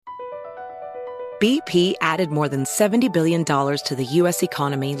BP added more than $70 billion to the U.S.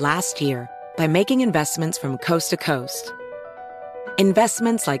 economy last year by making investments from coast to coast.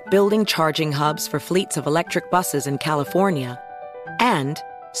 Investments like building charging hubs for fleets of electric buses in California and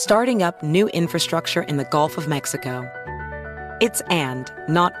starting up new infrastructure in the Gulf of Mexico. It's and,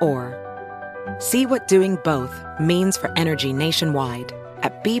 not or. See what doing both means for energy nationwide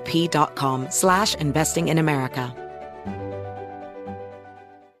at bp.com/investing in America.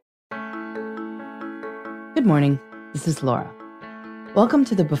 Good morning. This is Laura. Welcome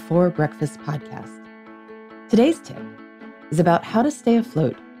to the Before Breakfast podcast. Today's tip is about how to stay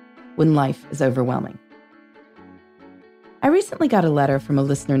afloat when life is overwhelming. I recently got a letter from a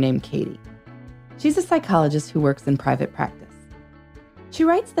listener named Katie. She's a psychologist who works in private practice. She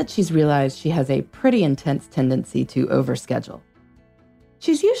writes that she's realized she has a pretty intense tendency to overschedule.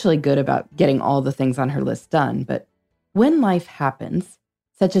 She's usually good about getting all the things on her list done, but when life happens,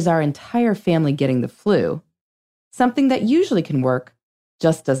 such as our entire family getting the flu, something that usually can work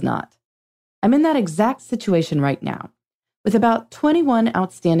just does not. I'm in that exact situation right now, with about 21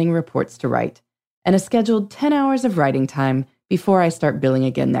 outstanding reports to write and a scheduled 10 hours of writing time before I start billing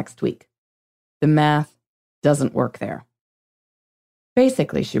again next week. The math doesn't work there.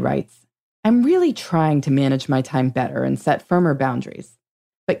 Basically, she writes, I'm really trying to manage my time better and set firmer boundaries.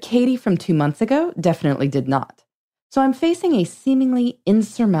 But Katie from 2 months ago definitely did not. So I'm facing a seemingly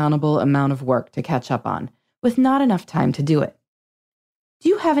insurmountable amount of work to catch up on, with not enough time to do it. Do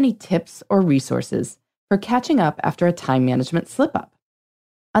you have any tips or resources for catching up after a time management slip-up?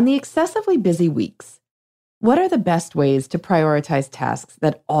 On the excessively busy weeks, what are the best ways to prioritize tasks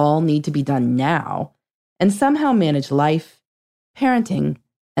that all need to be done now and somehow manage life, parenting,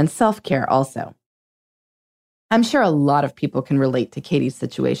 and self-care also? I'm sure a lot of people can relate to Katie's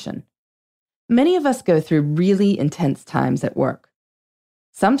situation. Many of us go through really intense times at work.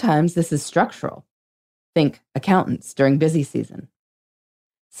 Sometimes this is structural. Think accountants during busy season.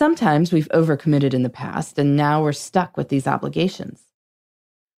 Sometimes we've overcommitted in the past and now we're stuck with these obligations.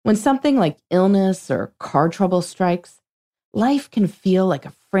 When something like illness or car trouble strikes, life can feel like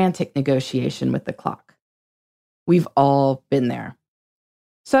a frantic negotiation with the clock. We've all been there.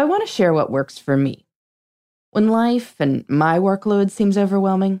 So I want to share what works for me. When life and my workload seems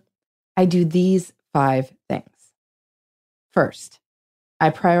overwhelming, I do these 5 things. First,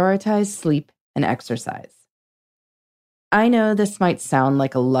 I prioritize sleep and exercise. I know this might sound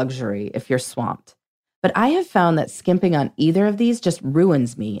like a luxury if you're swamped, but I have found that skimping on either of these just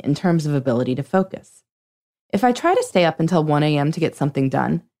ruins me in terms of ability to focus. If I try to stay up until 1 a.m. to get something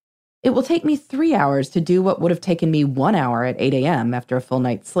done, it will take me 3 hours to do what would have taken me 1 hour at 8 a.m. after a full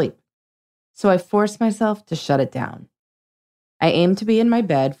night's sleep. So I force myself to shut it down. I aim to be in my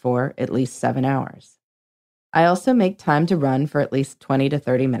bed for at least 7 hours. I also make time to run for at least 20 to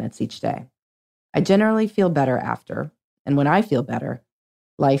 30 minutes each day. I generally feel better after, and when I feel better,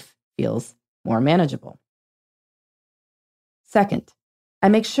 life feels more manageable. Second, I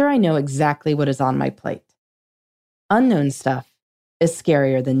make sure I know exactly what is on my plate. Unknown stuff is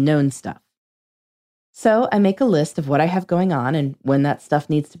scarier than known stuff. So I make a list of what I have going on and when that stuff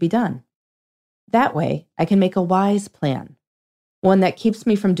needs to be done. That way, I can make a wise plan, one that keeps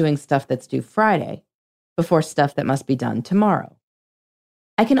me from doing stuff that's due Friday before stuff that must be done tomorrow.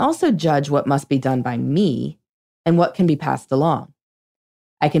 I can also judge what must be done by me and what can be passed along.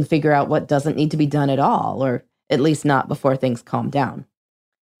 I can figure out what doesn't need to be done at all, or at least not before things calm down.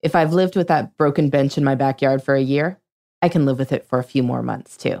 If I've lived with that broken bench in my backyard for a year, I can live with it for a few more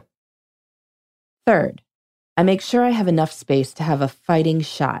months too. Third, I make sure I have enough space to have a fighting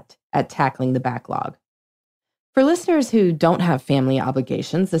shot at tackling the backlog. For listeners who don't have family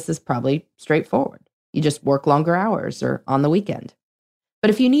obligations, this is probably straightforward. You just work longer hours or on the weekend. But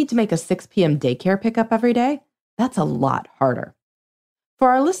if you need to make a 6 p.m. daycare pickup every day, that's a lot harder. For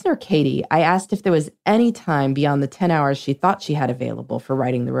our listener, Katie, I asked if there was any time beyond the 10 hours she thought she had available for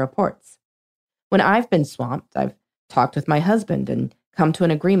writing the reports. When I've been swamped, I've talked with my husband and come to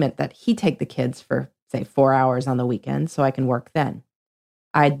an agreement that he take the kids for, say, 4 hours on the weekend so I can work then.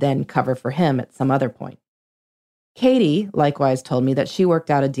 I'd then cover for him at some other point. Katie likewise told me that she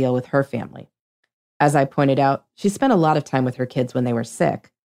worked out a deal with her family. As I pointed out, she spent a lot of time with her kids when they were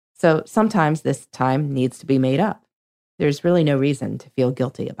sick, so sometimes this time needs to be made up. There's really no reason to feel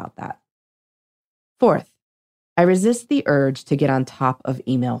guilty about that. Fourth, I resist the urge to get on top of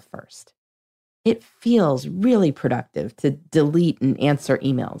email first. It feels really productive to delete and answer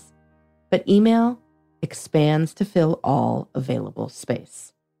emails, but email expands to fill all available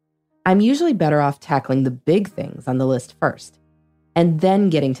space. I'm usually better off tackling the big things on the list first, and then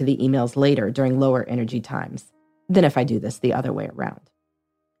getting to the emails later during lower energy times than if I do this the other way around.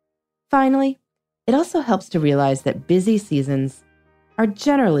 Finally, It also helps to realize that busy seasons are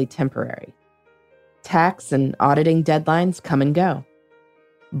generally temporary. Tax and auditing deadlines come and go.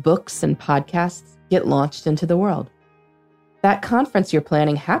 Books and podcasts get launched into the world. That conference you're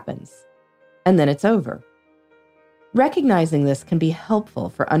planning happens, and then it's over. Recognizing this can be helpful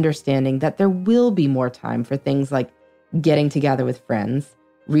for understanding that there will be more time for things like getting together with friends,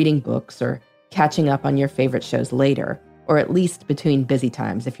 reading books, or catching up on your favorite shows later, or at least between busy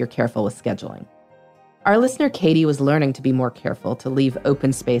times if you're careful with scheduling. Our listener Katie was learning to be more careful to leave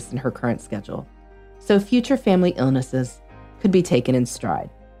open space in her current schedule, so future family illnesses could be taken in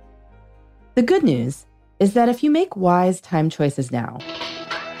stride. The good news is that if you make wise time choices now,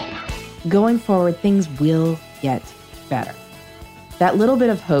 going forward, things will get better. That little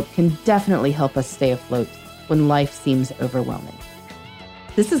bit of hope can definitely help us stay afloat when life seems overwhelming.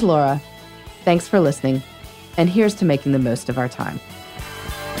 This is Laura. Thanks for listening, and here's to making the most of our time.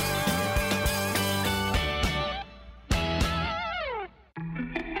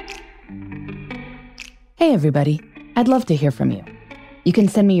 Hey everybody, I'd love to hear from you. You can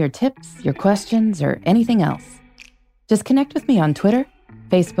send me your tips, your questions, or anything else. Just connect with me on Twitter,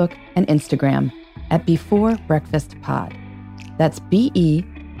 Facebook, and Instagram at Before Breakfast Pod. That's BE,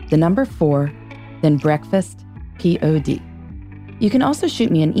 the number 4, then breakfast, POD. You can also shoot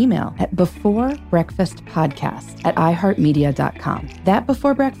me an email at beforebreakfastpodcast@iheartmedia.com. That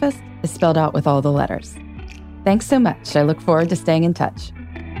Before Breakfast is spelled out with all the letters. Thanks so much. I look forward to staying in touch.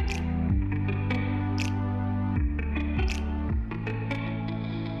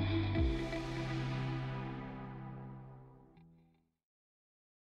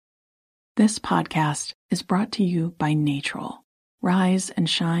 This podcast is brought to you by Natrol. Rise and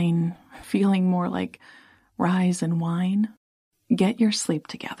shine, feeling more like rise and wine? Get your sleep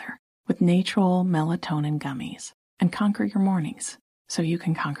together with Natrol melatonin gummies and conquer your mornings so you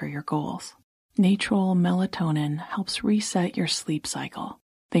can conquer your goals. Natrol melatonin helps reset your sleep cycle.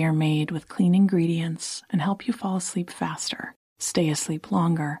 They are made with clean ingredients and help you fall asleep faster, stay asleep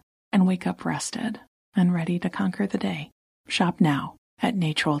longer, and wake up rested and ready to conquer the day. Shop now at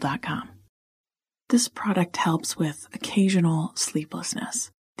Natrol.com. This product helps with occasional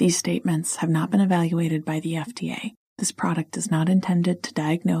sleeplessness. These statements have not been evaluated by the FDA. This product is not intended to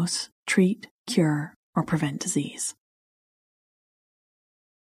diagnose, treat, cure, or prevent disease.